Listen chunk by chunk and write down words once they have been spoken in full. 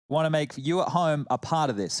want to make you at home a part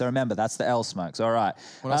of this. So remember, that's the L smokes. All right.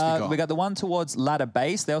 What else we got the one towards ladder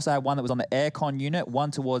base. They also had one that was on the aircon unit,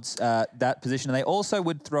 one towards that position. And they also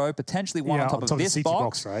would throw potentially one on top of this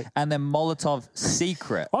box, right? And then Molotov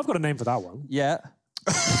secret. I've got a name for that one. Yeah.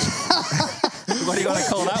 What do you want to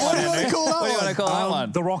call that one, Henry? What do you want to call that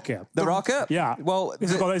one? The rocket. The rocket? Yeah. Well,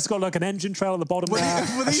 it's got like an engine trail at the bottom there,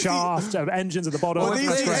 a shaft, engines at the bottom. Were Well,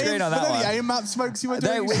 these the aim map smokes you were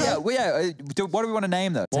doing? What do we want to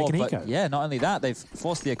name them? Take an eco. Yeah, not only that, they've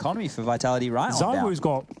forced the economy for Vitality right on down. ZywOo's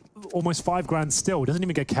got almost 5 grand still. Doesn't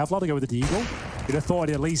even get Kevlar to go with the Deagle. You'd have thought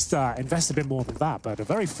he'd at least invest a bit more than that, but a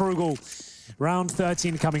very frugal round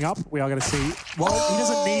 13 coming up. We are going to see. Well, he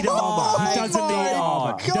doesn't need armor. He doesn't need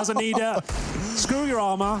armor. He doesn't need it. Screw your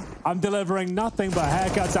armor. I'm delivering nothing but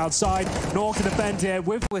haircuts outside. Nor can defend here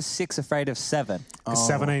with. Was 6 afraid of 7?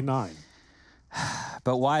 7, 8, 9.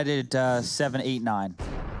 But why did 7 eat 9?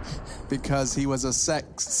 Because he was a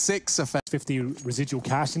 6 offense. 50 residual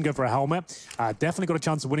cash and go for a helmet. Definitely got a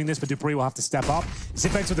chance of winning this, but Dupree will have to step up.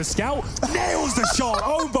 ZywOo with the scout. Nails the shot.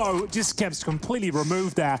 Obo just kept completely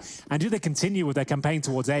removed there. And do they continue with their campaign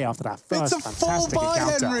towards A after that first It's a full fantastic buy,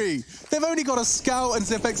 encounter? Henry. They've only got a scout and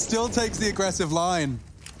ZywOo still takes the aggressive line.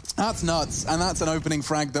 That's nuts. And that's an opening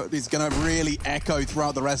frag that is going to really echo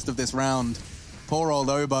throughout the rest of this round. Poor old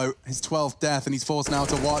Obo, his 12th death, and he's forced now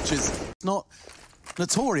to watch. Is not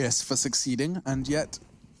notorious for succeeding, and yet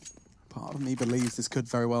part of me believes this could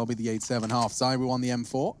very well be the 8-7 half. ZywOo on the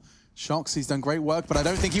M4. Shocks, he's done great work, but I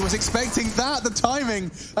don't think he was expecting that. The timing,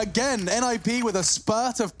 again, NiP with a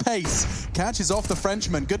spurt of pace. Catches off the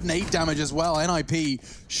Frenchman. Good nade damage as well. NiP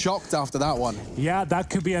shocked after that one. Yeah, that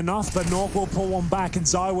could be enough, but Nork will pull one back, and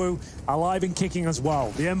ZywOo alive and kicking as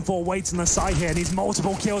well. The M4 waits on the side here, needs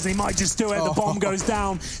multiple kills. He might just do it. The bomb goes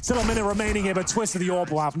down. Still a minute remaining here, but Twist of the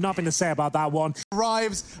Orb will have nothing to say about that one.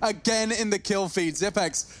 Arrives again in the kill feed.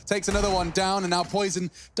 ZywOo takes another one down, and now poizon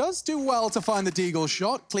does do well to find the Deagle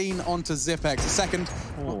shot. Clean onto ZywOo. The second,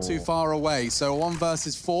 not too far away. So a 1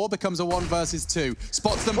 versus 4 becomes a 1 versus 2.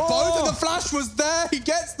 Spots them both, and the flash was there. He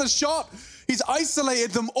gets the shot. He's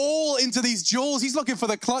isolated them all into these duels. He's looking for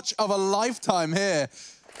the clutch of a lifetime here.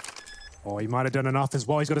 Oh, he might have done enough as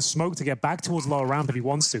well. He's got a smoke to get back towards lower ramp if he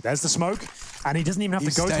wants to. There's the smoke, and he doesn't even have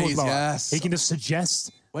to go towards lower. Yes. He can just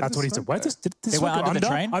suggest. That's what he said. Where does They went under the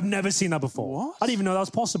train? I've never seen that before. What? I didn't even know that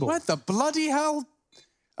was possible. Where the bloody hell?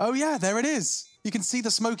 Oh yeah, there it is. You can see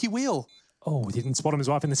the smoky wheel. Oh, he didn't spot him as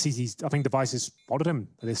well. I think the CT's, I think devices spotted him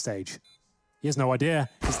at this stage. He has no idea.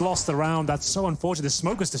 He's lost the round. That's so unfortunate. The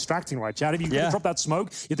smoke is distracting, right, Chad? If you drop that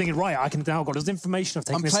smoke, you're thinking, right, I can now got this information of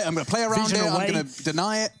taking I'm going to play around it. I'm going to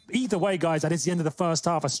deny it. Either way, guys, that is the end of the first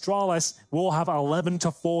half. Astralis will have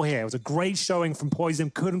 11-4 here. It was a great showing from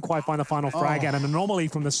poizon. Couldn't quite find the final frag, and an anomaly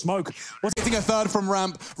from the smoke. Getting a third from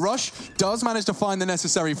ramp. Rush does manage to find the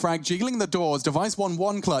necessary frag, jiggling the doors. Device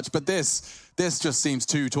 1-1 clutch, but this just seems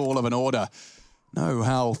too tall of an order. No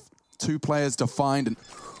health. 2 players to find, and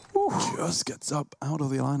just gets up out of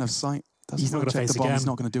the line of sight. He's not going to face the bomb. again. He's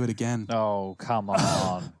not going to do it again. Oh, come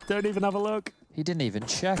on. Don't even have a look. He didn't even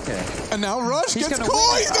check it. And now Rush gets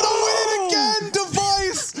caught. He's going to win it again.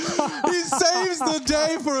 Device. He saves the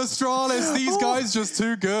day for Astralis. These guys just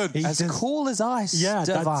too good. He's as cool as ice. Yeah,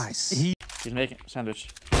 Device. He's making sandwich.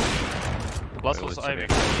 Last was Ivy.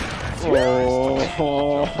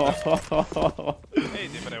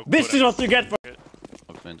 This is what you get for.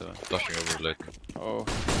 Flashing over late. Oh.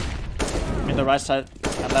 In the right side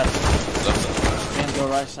and left. In the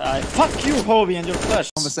right side. Fuck you, Hovey, and your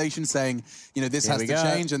flash. Conversation saying, you know, this has to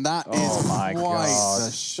change, and that is my quite God.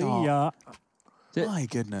 the shot. See ya. My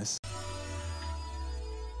goodness.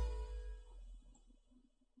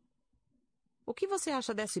 O que você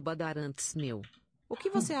acha desse Badarantes, meu? O que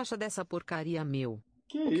você acha dessa porcaria, meu?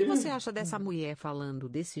 O que você acha dessa mulher falando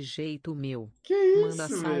desse jeito, meu? Que isso, Manda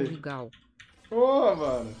salve, Gal. Porra,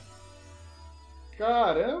 mano.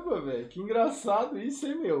 Caramba, velho. Que engraçado isso,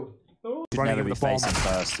 hein, meu? Running in the bomb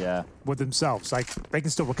first, with themselves. Like, they can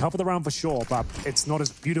still recover the round for sure, but it's not as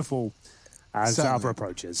beautiful as other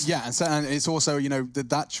approaches. Yeah, and it's also, you know,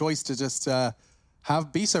 that choice to just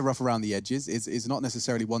be so rough around the edges is not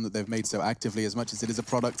necessarily one that they've made so actively as much as it is a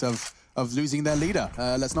product of losing their leader.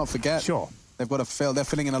 Let's not forget. Sure. They've got to fill. They're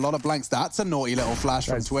filling in a lot of blanks. That's a naughty little flash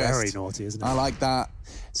from Twist. Very naughty, isn't it? I like that.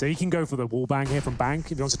 So he can go for the wall bang here from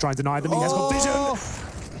Bank if he wants to try and deny them. He has got vision.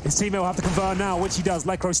 His teammate will have to convert now, which he does.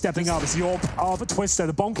 Lekro stepping up. It's the orb of Twister.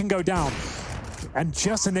 The bomb can go down. And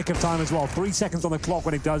just a nick of time as well. 3 seconds on the clock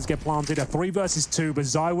when it does get planted. A 3 versus 2, but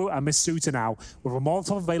ZywOo and Misuta now with a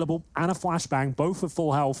Molotov available and a flashbang, both with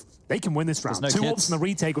full health. They can win this round. No 2 kits. orbs in the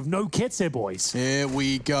retake with no kits here, boys. Here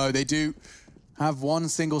we go. They do have one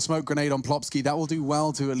single smoke grenade on Plopsky. That will do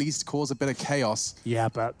well to at least cause a bit of chaos. Yeah,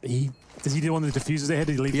 but does he do one of the diffusers there?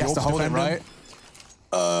 Did he leave he has to hold it, right?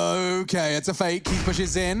 Okay, it's a fake. He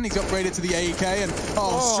pushes in. He's upgraded to the AK and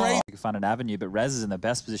straight. You can find an avenue, but Rez is in the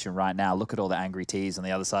best position right now. Look at all the angry T's on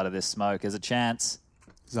the other side of this smoke. There's a chance.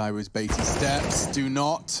 ZywOo's baity steps. Do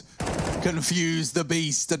not confuse the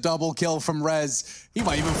beast. A double kill from Rez. He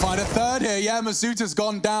might even find a third here. Yeah, Masuta's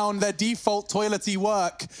gone down. Their default toilety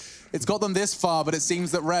work. It's got them this far, but it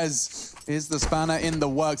seems that Rez is the spanner in the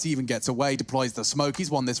works. He even gets away, deploys the smoke.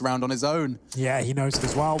 He's won this round on his own. Yeah, he knows it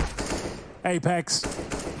as well. Apex,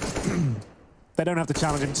 they don't have to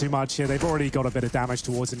challenge him too much here. They've already got a bit of damage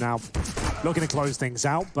towards him now. Looking to close things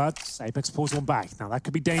out, but Apex pulls one back. Now, that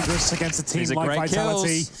could be dangerous against a team like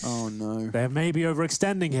Vitality. Oh, no. They're maybe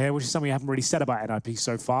overextending here, which is something we haven't really said about NIP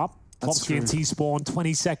so far. Plopsky and T-Spawn,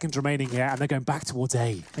 20 seconds remaining here, and they're going back towards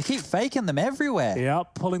A. They keep faking them everywhere. Yeah,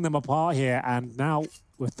 pulling them apart here, and now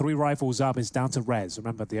with 3 rifles up, it's down to Rez.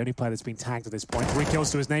 Remember, the only player that's been tagged at this point. 3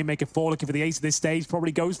 kills to his name, make it 4. Looking for the ace of this stage,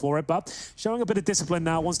 probably goes for it, but showing a bit of discipline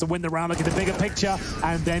now, wants to win the round, look at the bigger picture,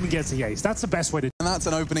 and then gets the ace. That's the best way to... And that's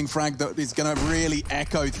an opening frag that is going to really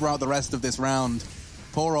echo throughout the rest of this round.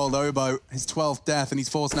 Poor old Obo, his 12th death, and he's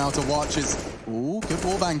forced now to watch his... Ooh, good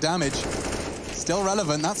wallbang damage. Still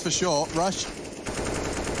relevant, that's for sure. Rush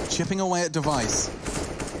chipping away at device.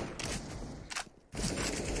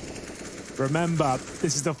 Remember,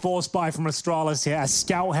 this is the force buy from Astralis here. A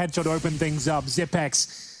scout headshot to open things up. ZywOo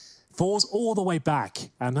falls all the way back,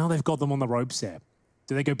 and now they've got them on the ropes here.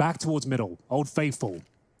 Do they go back towards middle? Old Faithful.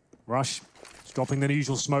 Rush, dropping the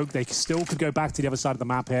usual smoke. They still could go back to the other side of the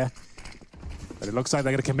map here. But it looks like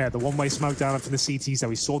they're going to commit. The one-way smoke down from the CT, so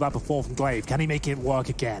we saw that before from Glaive. Can he make it work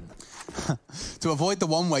again? To avoid the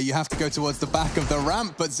one-way, you have to go towards the back of the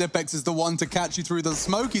ramp, but ZywOo is the one to catch you through the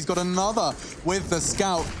smoke. He's got another with the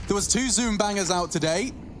scout. There was 2 Zoom Bangers out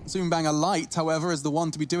today. Zoom Banger Light, however, is the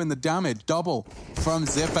one to be doing the damage. Double from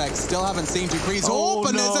ZywOo. Still haven't seen Dupree's AWP,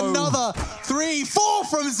 and there's another 3, 4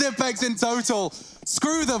 from ZywOo in total.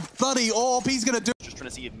 Screw the bloody AWP. He's going to do... Just trying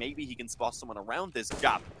to see if maybe he can spot someone around this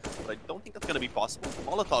gap, but I don't think that's going to be possible.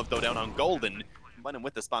 Molotov, though, down on Golden. Combining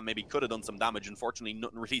with the spam, maybe could have done some damage. Unfortunately,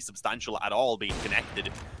 nothing really substantial at all being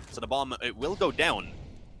connected. So the bomb, it will go down.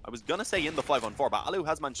 I was going to say in the 5-on-4, but allu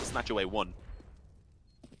has managed to snatch away 1.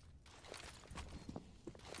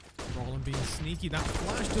 Brawlin being sneaky. That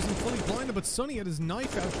flash doesn't fully blind him, but Sunny had his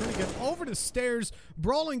knife out trying to get over the stairs.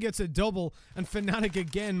 Brawlin gets a double, and Fnatic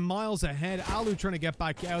again miles ahead. allu trying to get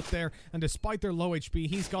back out there, and despite their low HP,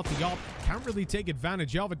 he's got the op. Can't really take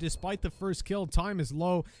advantage of it despite the first kill. Time is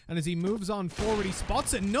low, and as he moves on forward, he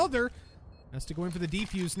spots another. Has to go in for the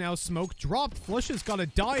defuse now. Smoke dropped. flusha's got to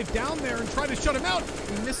dive down there and try to shut him out.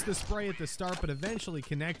 He missed the spray at the start, but eventually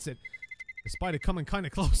connects it. Despite it coming kind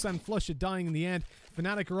of close and flusha dying in the end,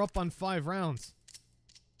 Fnatic are up on 5 rounds.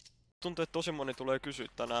 Tuntuu, että tosi moni tulee kysyä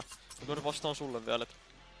tänään. Mä vastaan sulle vielä, että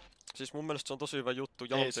siis mun mielestä se on tosi hyvä juttu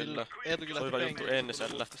Jampille. Se on hyvä juttu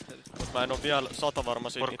Enniselle. Mutta mä en oo vielä satavarma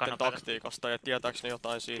siitä niiden taktiikasta ja tietääks ne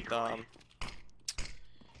jotain siitä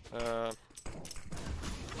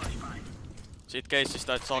siitä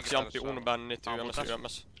keissistä, että saaks Jamppi unbannit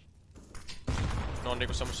yömässä. Ne on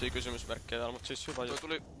niinku semmosia kysymysmerkkejä täällä, mut siis hyvä juttu.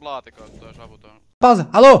 Tuli laatikoilta toi savuton. Pausa,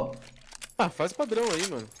 alô? Ah, faz padrão aí,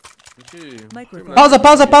 mano.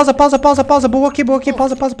 Pausa. Bugou aqui.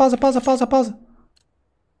 Pausa.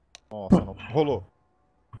 Nossa, rolou.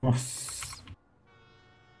 Nossa.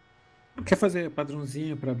 Quer fazer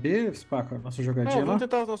padrãozinho pra B, Spaca? Nossa jogadinha lá? Vamos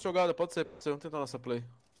tentar a nossa jogada, pode ser. Vamos tentar a nossa play.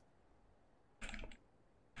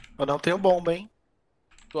 Eu não tenho bomba, hein?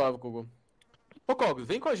 Suave, Kogo. Ô, Kogo,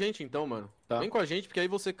 vem com a gente então, mano. Tá. Vem com a gente, porque aí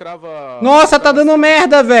você crava... Nossa, tá dando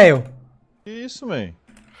merda, velho. Que isso, man?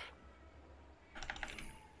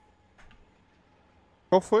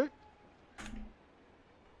 Qual foi?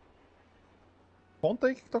 Conta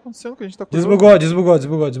aí o que tá acontecendo, que a gente tá com...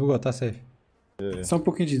 Desbugou, tá safe. É. Só um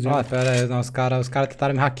pouquinho de drone. Ah, pera aí, os caras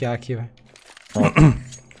tentaram me hackear aqui, velho.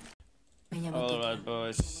 Alright,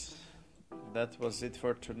 boys. That was it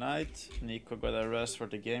for tonight. NiKo got a rest for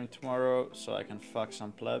the game tomorrow, so I can fuck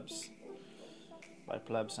some plebs. By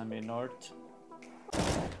plebs, I mean North.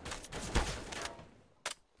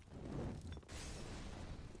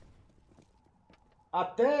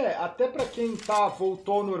 Até pra quem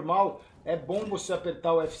voltou ao normal, é bom você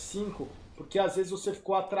apertar o F5, porque às vezes você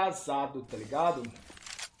ficou atrasado, tá ligado?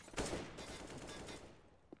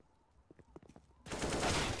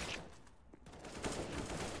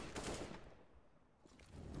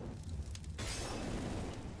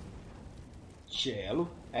 Cello,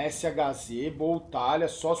 SHZ, Boltalha,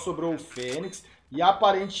 só sobrou o Fênix e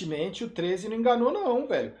aparentemente o 13 não enganou não,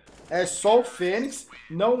 velho. É só o Fênix,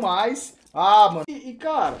 não mais. Ah, mano. E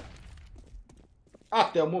cara,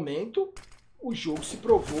 até o momento, o jogo se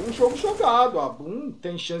provou um jogo jogado. A Boom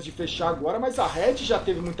tem chance de fechar agora, mas a Red já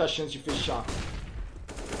teve muita chance de fechar.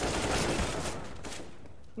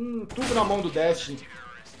 Tudo na mão do Destiny.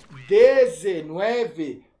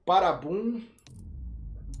 19 para a Boom.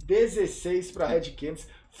 16 para a Red Canids.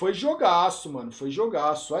 Foi jogaço, mano. Foi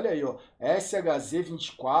jogaço. Olha aí, ó. SHZ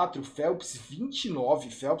 24, Phelps 29.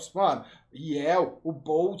 Phelps, mano. Yel, o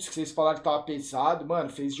Boltz, que vocês falaram que tava pesado, mano.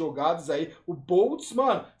 Fez jogadas aí. O Boltz,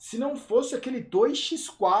 mano, se não fosse aquele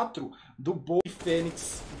 2x4 do Bolt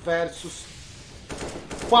Fênix versus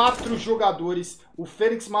 4 jogadores. O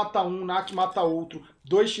Fênix mata um, o Nak mata outro.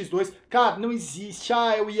 2x2. Cara, não existe.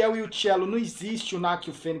 Ah, é o Yel e o Cello. Não existe o Nak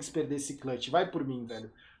e o Fênix perder esse clutch. Vai por mim, velho.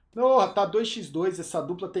 Porra, tá 2x2, essa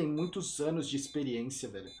dupla tem muitos anos de experiência,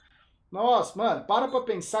 velho. Nossa, mano, para pra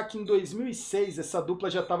pensar que em 2006 essa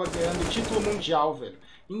dupla já tava ganhando o título mundial, velho.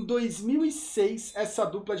 Em 2006 essa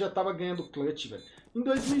dupla já tava ganhando clutch, velho. Em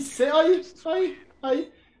 2006,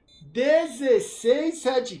 aí. 16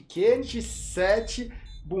 Red Canids, 7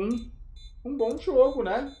 Boom. Um bom jogo,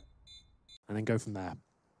 né? And then go from there.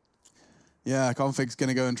 Yeah, Config's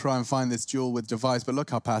gonna go and try and find this duel with Device, but look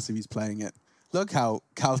how passive he's playing it. Look how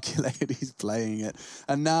calculated he's playing it.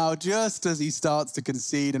 And now, just as he starts to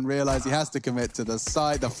concede and realize he has to commit to the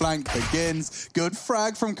side, the flank begins. Good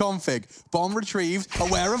frag from Config. Bomb retrieved,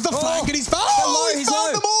 aware of the flank, and he's found, he's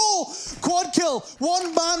found them all! Quad kill,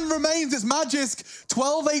 one man remains, it's Magisk.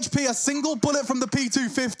 12 HP, a single bullet from the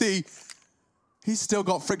P250. He's still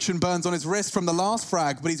got friction burns on his wrist from the last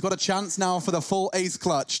frag, but he's got a chance now for the full ace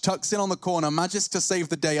clutch. Tucks in on the corner, Magisk to save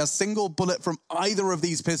the day. A single bullet from either of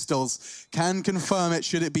these pistols can confirm it,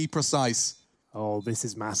 should it be precise. Oh, this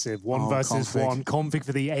is massive. One versus one. Config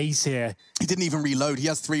for the ace here. He didn't even reload. He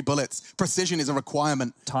has 3 bullets. Precision is a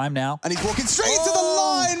requirement. Time now. And he's walking straight to the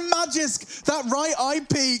line. Magisk, that right eye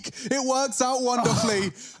peek. It works out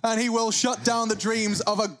wonderfully. And he will shut down the dreams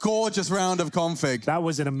of a gorgeous round of Config. That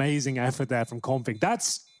was an amazing effort there from Config.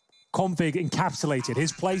 That's Config encapsulated.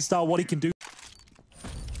 His playstyle, what he can do.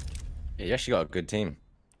 Yeah, you actually got a good team.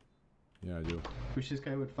 Yeah, I do. Wish this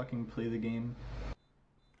guy would fucking play the game.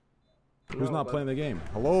 Who's not playing the game?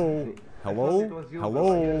 Hello? Hello?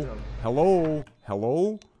 Hello? Hello?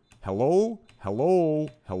 Hello? Hello? Hello?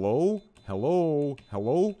 Hello? Hello?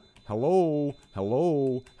 Hello? Hello?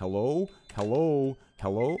 Hello? Hello? Hello?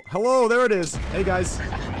 Hello? Hello? There it is. Hey guys.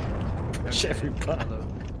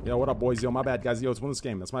 Yo, what up, boys? Yo, my bad, guys. Yo, it's win this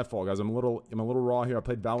game. That's my fault, guys. I'm a little raw here. I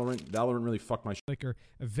played Valorant. Valorant really fucked my shit. Like a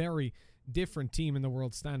very different team in the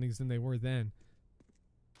world standings than they were then.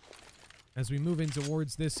 As we move in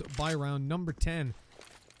towards this buy round, number 10.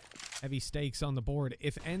 Heavy stakes on the board.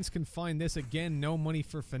 If ENCEEN can find this again, no money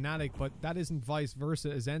for Fnatic, but that isn't vice versa,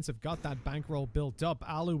 as ENCEEN have got that bankroll built up.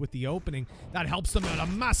 Allu with the opening. That helps them out a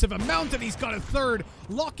massive amount, and he's got a third,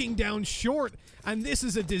 locking down short. And this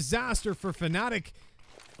is a disaster for Fnatic.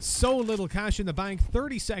 So little cash in the bank,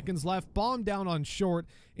 30 seconds left, bomb down on short.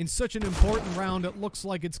 In such an important round, it looks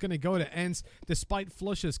like it's going to go to ENCEEN. Despite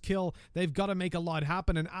flusha's kill, they've got to make a lot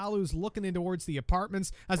happen, and Allu's looking in towards the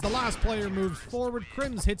apartments. As the last player moves forward,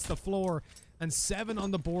 Crims hits the floor, and 7 on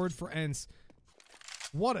the board for ENCEEN.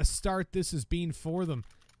 What a start this has been for them.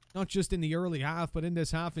 Not just in the early half, but in this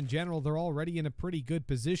half in general, they're already in a pretty good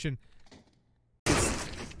position.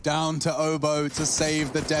 Down to Obo to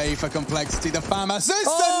save the day for Complexity. The fam assist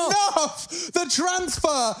enough! The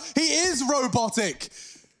transfer! He is robotic!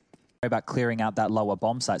 About clearing out that lower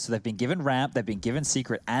bomb site. So they've been given ramp, they've been given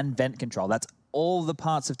secret and vent control. That's all the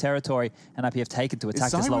parts of territory NiP have taken to attack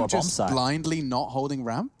this lower bomb site. Blindly not holding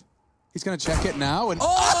ramp? He's going to check it now and...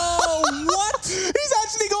 Oh, what? He's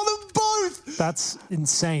actually got them both! That's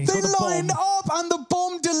insane. They line up and the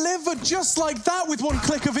bomb delivered just like that with one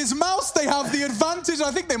click of his mouse. They have the advantage.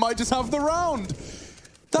 I think they might just have the round.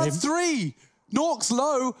 That's 3. Nork's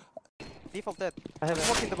low. Default dead. I have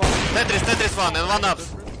walking the bomb. Tetris one and one up.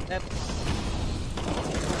 Dead.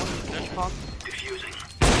 Diffusing.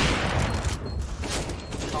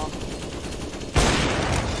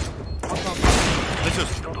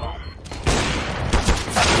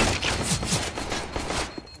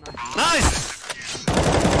 Nice!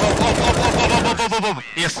 Oh.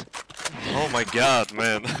 Yes. Oh my god,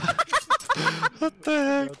 man. What the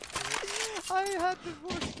heck? I had the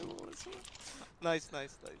voice. Nice.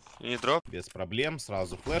 Не дроп. Без проблем,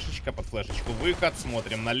 сразу флешечка, под флешечку выход,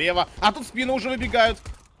 смотрим налево. А тут в спину уже выбегают.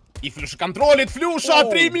 И Флюша контролит, Флюша,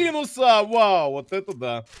 3 минуса! Вау, вот это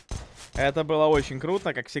да. Это было очень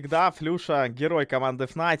круто, как всегда. Флюша, герой команды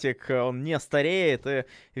Fnatic, он не стареет и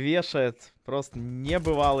вешает просто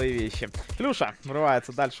небывалые вещи. Флюша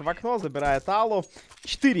врывается дальше в окно, забирает аллу.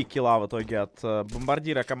 4 килла в итоге от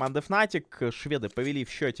бомбардира команды Fnatic. Шведы повели в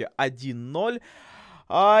счете 1-0.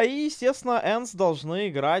 И, естественно, Энс должны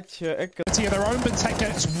играть... Their own, but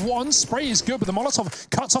gets one spray is good, but the Molotov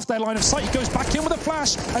cuts off their line of sight. He goes back in with a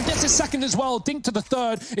flash and gets his second as well. Dink to the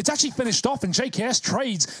third. It's actually finished off, and JKS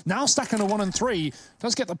trades. Now stacking a 1 and 3.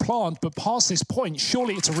 Does get the plant, but past this point,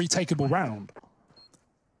 surely it's a retakeable round.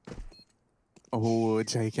 Oh,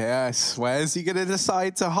 JKS, where's he going to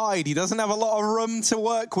decide to hide? He doesn't have a lot of room to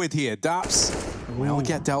work with here. Daps will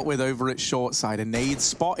get dealt with over at short side. A nade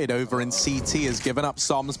spotted over in CT has given up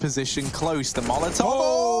Som's position close. The Molotov,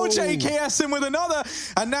 oh, JKS in with another.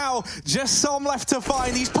 And now just Som left to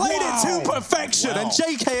find. He's played it to perfection. And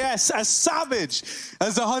JKS, as savage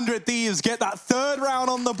as 100 Thieves, get that third round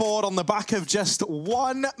on the board on the back of just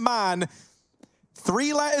one man.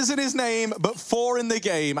 3 letters in his name, but 4 in the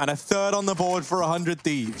game, and a third on the board for 100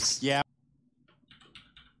 Thieves. Yeah.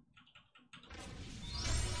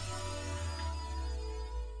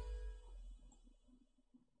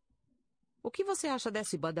 O que você acha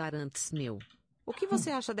desse Badarantes, meu? O que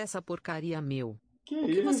você acha dessa porcaria, meu? O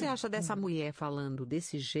que você acha dessa mulher falando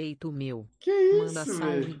desse jeito, meu? Que isso, Manda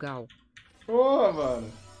salve, Gal. Porra,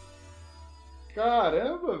 mano.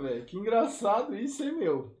 Caramba, velho. Que engraçado isso, hein,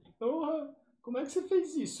 meu? Porra. Como é que você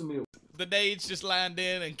fez isso, meu? The nades just land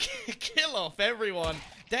in and kill off everyone.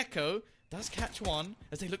 Deco does catch one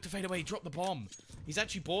as they look to fade away, drop the bomb. He's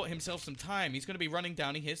actually bought himself some time. He's going to be running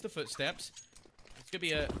down. He hears the footsteps. It's going to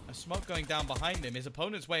be a smoke going down behind him. His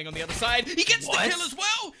opponent's weighing on the other side. He gets the kill as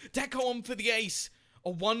well. Deco on for the ace.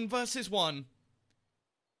 A 1 versus 1.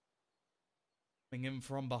 Coming in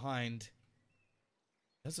from behind.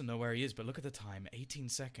 Doesn't know where he is, but look at the time. 18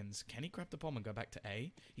 seconds. Can he grab the bomb and go back to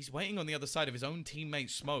A? He's waiting on the other side of his own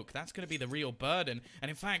teammate's smoke. That's going to be the real burden.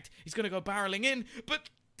 And in fact, he's going to go barreling in.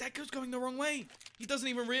 But Deco's going the wrong way. He doesn't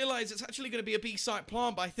even realize it's actually going to be a B-site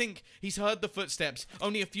plant. But I think he's heard the footsteps.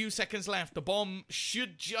 Only a few seconds left. The bomb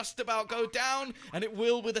should just about go down. And it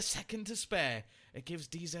will with a second to spare. It gives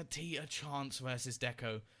DZT a chance versus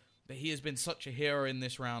Deco. But he has been such a hero in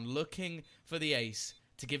this round. Looking for the ace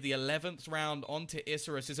to give the 11th round onto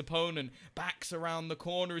Isurus. His opponent backs around the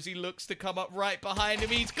corner as he looks to come up right behind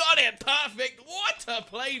him. He's got it! Perfect! What a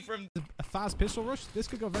play from... A fast pistol rush? This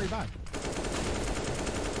could go very bad.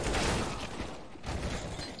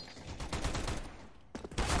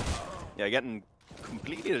 Yeah, getting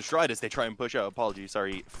completely destroyed as they try and push out. Apologies,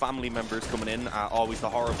 sorry. Family members coming in, always the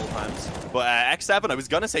horrible times. But X7, I was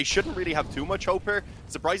going to say, shouldn't really have too much hope here.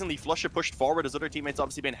 Surprisingly, flusha pushed forward as other teammates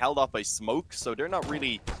obviously been held off by smoke, so they're not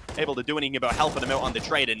really able to do anything about helping him out on the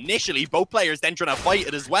trade. Initially, both players then trying to fight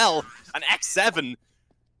it as well. And X7,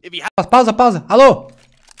 if he has... Pausa, pausa. Alô?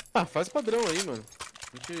 Ah, faz padrão aí, mano.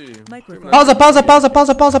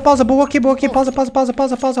 Pausa. Boa aqui. Pausa.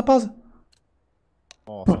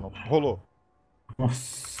 Nossa, não rolou.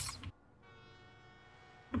 Nossa.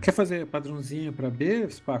 Quer fazer padrãozinho pra B,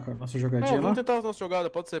 Spaca? Nossa jogadinha lá? Vamos tentar a nossa jogada,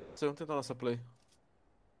 pode ser. Vamos tentar a nossa play.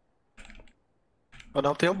 Eu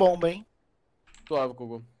não tenho bomba, hein? Suave,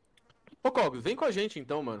 Kogo. Ô, Kogo, vem com a gente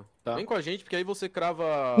então, mano. Tá. Vem com a gente, porque aí você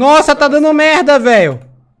crava... Nossa, tá dando merda, velho.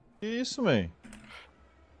 Que isso, man?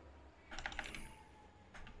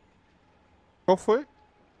 Qual foi?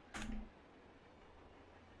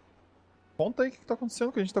 Conta aí o que tá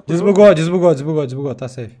acontecendo, que a gente tá... Desbugou, tá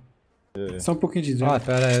safe. Só um pouquinho de drone.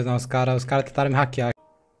 Pera aí, não, os caras tentaram me hackear.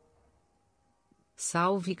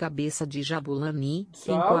 Salve, cabeça de Jabulani.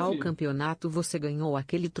 Em qual campeonato você ganhou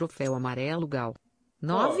aquele troféu amarelo, Gal?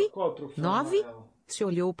 9? Qual troféu 9? amarelo? Se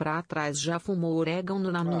olhou pra trás, já fumou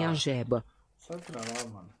orégano na minha jeba. Sai pra lá,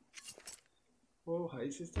 mano. Porra,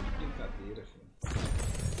 aí vocês estão de brincadeira, filho.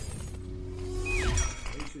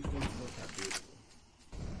 Aí vocês estão de brincadeira, filho.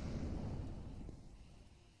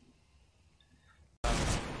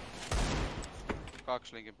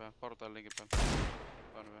 Kaksi linkinpäin, portaali linkinpäin.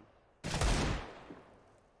 Toinen.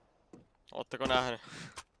 Ootteko nähnyt?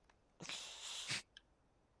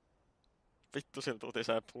 Vittu siltä otin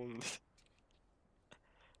sä puntit.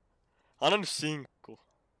 Anna nyt sinkku.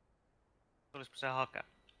 Tulisiko se hakea?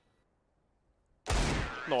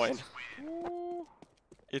 Noin.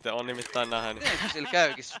 Ite on nimittäin nähnyt. Miten sillä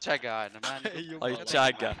käykin se Jagga aina? Ai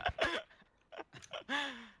Jagga.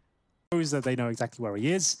 Knows that they know exactly where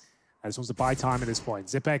he is. I just wants to buy time at this point.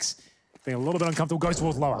 ZipX being a little bit uncomfortable, goes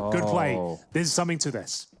towards lower. Good play. There's something to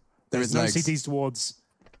this. There's no CTs towards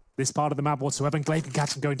this part of the map whatsoever, and Glade can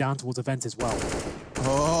catch him going down towards event as well.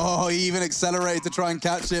 Oh, he even accelerated to try and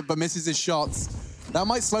catch it, but misses his shots. That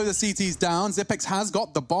might slow the CTs down. ZywOo has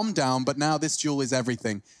got the bomb down, but now this duel is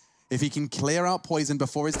everything. If he can clear out poizon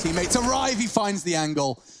before his teammates arrive, he finds the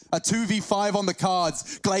angle. A 2v5 on the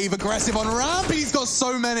cards. Glaive aggressive on ramp. He's got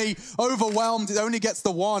so many. Overwhelmed. It only gets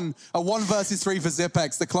the one. A 1 versus 3 for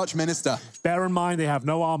ZywOo, the clutch minister. Bear in mind, they have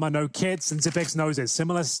no armor, no kits, and ZywOo knows it.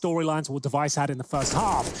 Similar storylines to what Device had in the first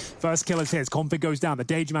half. First kill is his. Config goes down. The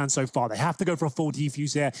Danger Man so far. They have to go for a full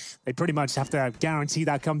defuse here. They pretty much have to guarantee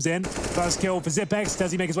that comes in. First kill for ZywOo.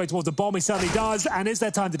 Does he make his way towards the bomb? He certainly does. And is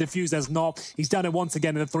there time to defuse? There's not. He's done it once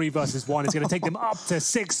again in a 3 versus 1. It's going to take them up to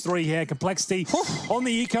 6-3 here. Complexity on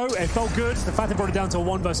the eco. It felt good. The fact they brought it down to a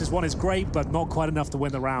 1 versus 1 is great, but not quite enough to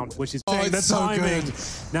win the round, which is the timing.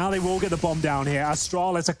 Now they will get the bomb down here.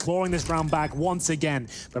 Astralis are clawing this round back once again,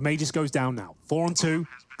 but Magisk goes down now. 4-2.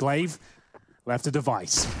 Glaive left a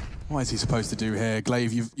Device. What is he supposed to do here?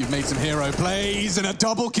 Glaive, you've made some hero plays and a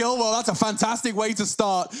double kill. Well, that's a fantastic way to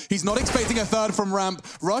start. He's not expecting a third from ramp.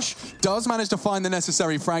 Rush does manage to find the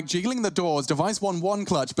necessary frag, jiggling the doors. Device won 1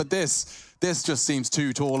 clutch, but this just seems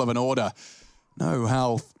too tall of an order. No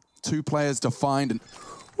health. 2 players to find, and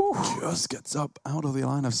just gets up out of the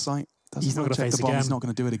line of sight. He's not going to face the bomb. again. He's not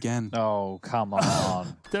going to do it again. Oh, come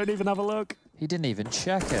on. Don't even have a look. He didn't even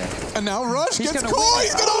check it. And now Rush gets caught.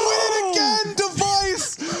 He's going to win it again.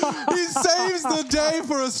 Device. He saves the day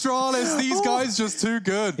for Astralis. These guys just too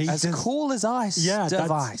good. As cool as ice. Yeah,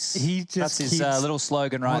 Device. That's his little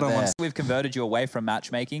slogan right there. We've converted you away from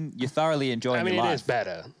matchmaking. You're thoroughly enjoying your life. It is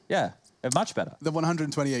better. Yeah, much better. The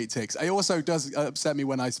 128 ticks. It also does upset me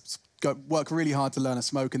when I work really hard to learn a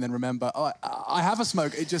smoke and then remember, oh, I have a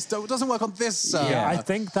smoke. It just doesn't work on this. Yeah, I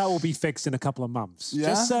think that will be fixed in a couple of months. Yeah?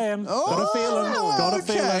 Just saying. Got a feeling. Got a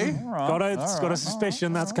feeling. Got a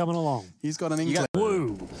suspicion that's coming along. He's got an inkling.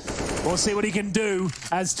 Woo. We'll see what he can do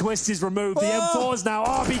as Twist is removed. The M4s now.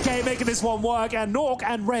 RBK making this one work. And Nork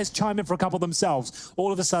and Rez chime in for a couple themselves.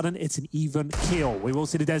 All of a sudden, it's an even kill. We will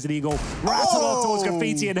see the Desert Eagle rattle off towards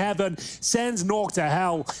Graffiti in heaven. Sends Nork to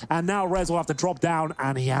hell. And now Rez will have to drop down.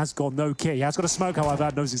 And he has got no kit. He has got a smoke, however.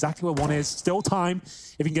 Knows exactly where one is. Still time.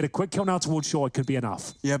 If he can get a quick kill now towards shore, it could be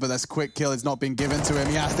enough. Yeah, but this quick kill has not been given to him.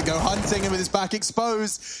 He has to go hunting, and with his back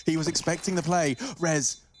exposed, he was expecting the play.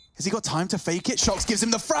 Rez, has he got time to fake it? Shox gives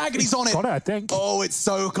him the frag, and he's on it. Got it, I think. Oh, it's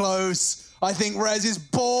so close. I think Rez's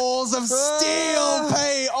balls of steel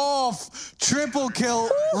pay off. Triple kill,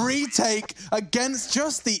 retake against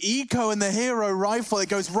just the eco and the hero rifle. It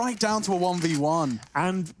goes right down to a 1v1.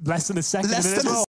 And less than a second. Less than a